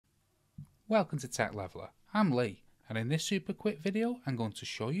Welcome to Tech Leveler. I'm Lee, and in this super quick video I'm going to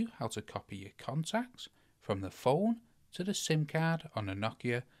show you how to copy your contacts from the phone to the SIM card on a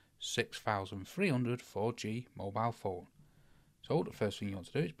Nokia 6300 4G mobile phone. So the first thing you want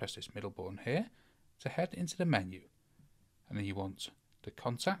to do is press this middle button here to head into the menu, and then you want the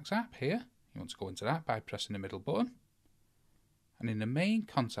Contacts app here. You want to go into that by pressing the middle button, and in the main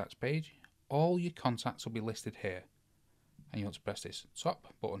contacts page all your contacts will be listed here, and you want to press this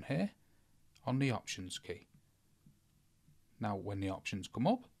top button here on the options key. Now when the options come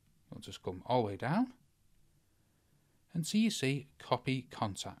up, you want to just come all the way down until you see copy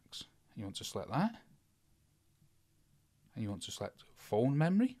contacts. You want to select that, and you want to select phone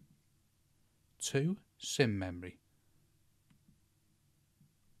memory to SIM memory,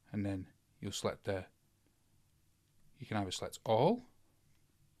 and then you'll select you can either select all,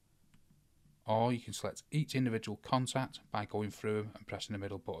 or you can select each individual contact by going through them and pressing the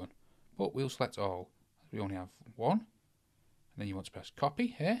middle button. But we'll select all, as we only have one. And then you want to press copy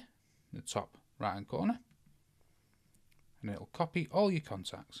here in the top right hand corner, and it'll copy all your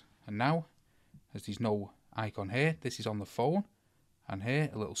contacts. And now, as there's no icon here, this is on the phone, and here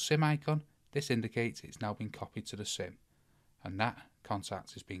a little SIM icon, this indicates it's now been copied to the SIM, and that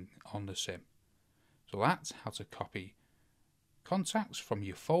contact has been on the SIM. So that's how to copy contacts from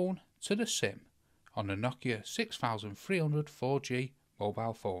your phone to the SIM on the Nokia 6300 4G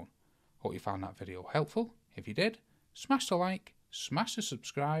mobile phone. Hope you found that video helpful. If you did, smash the like, smash the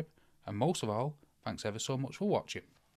subscribe, and most of all, thanks ever so much for watching.